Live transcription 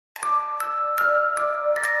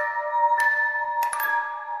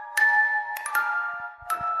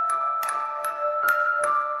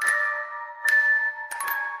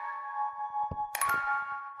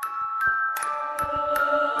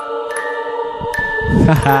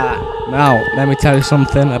Haha. Now, let me tell you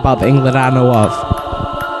something about the England I know of.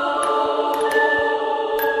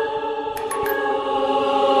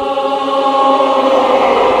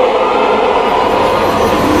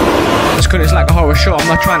 It's like a horror show, I'm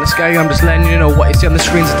not trying to scare you, I'm just letting you know what you see on the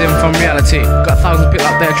screens is different from reality. Got thousands of people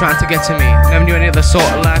out there trying to get to me. Never knew any other sort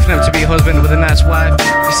of life, never to be a husband with a nice wife.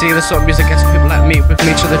 You see, the sort of music gets people like me, whipping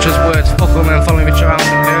each other just words. Fuck them and following each around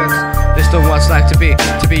and nerds. This don't what it's like to be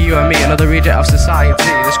you and me, another reject of society.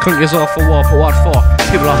 This country is all for war, but what for?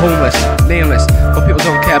 People are homeless, nameless, but people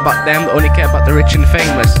don't care about them, they only care about the rich and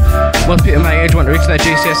famous. Most people my age want to reach their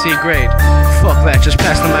GCSE grade. Fuck that, just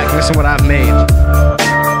pass the mic and listen what I've made.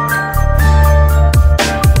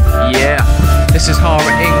 Yeah, this is horror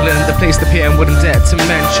England, the place the PM wouldn't dare to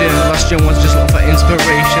mention. Lost young ones just looking for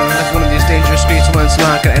inspiration. Left one of these dangerous streets once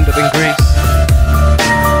now I could end up in Greece.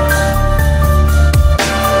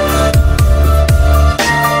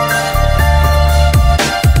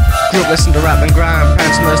 Grew up listening to rap and grime.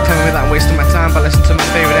 Parents and others telling me that I'm wasting my time by listening to my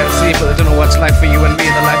favourite MC, but they don't know what it's like for you and me.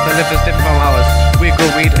 The life they live is different from ours. We grow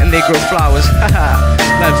weed and they grow flowers. Haha.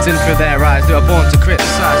 Life's in through their eyes. They were born to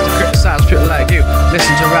criticize people like you.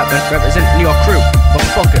 Listen to rap and representing your crew. But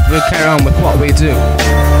fuck it, we'll carry on with what we do.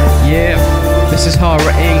 Yeah, this is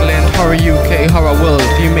horror England, horror UK, horror world.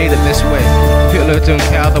 If you made it this way, people who don't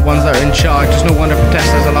care are the ones that are in charge. Just no wonder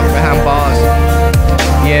protesters are locked behind bars.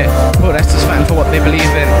 Yeah, protesters fighting for what they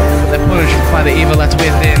believe in, but they're punished by the evil that's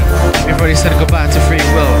within. We've already said goodbye to free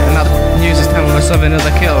will, and now the news is telling us of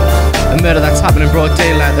another kill. A murder that's happening in broad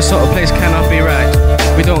daylight, the sort of place cannot be right.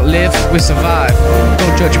 We don't live, we survive.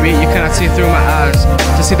 Don't judge me, you cannot see through my eyes.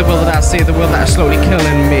 To see the world that I see, the world that is slowly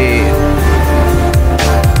killing me.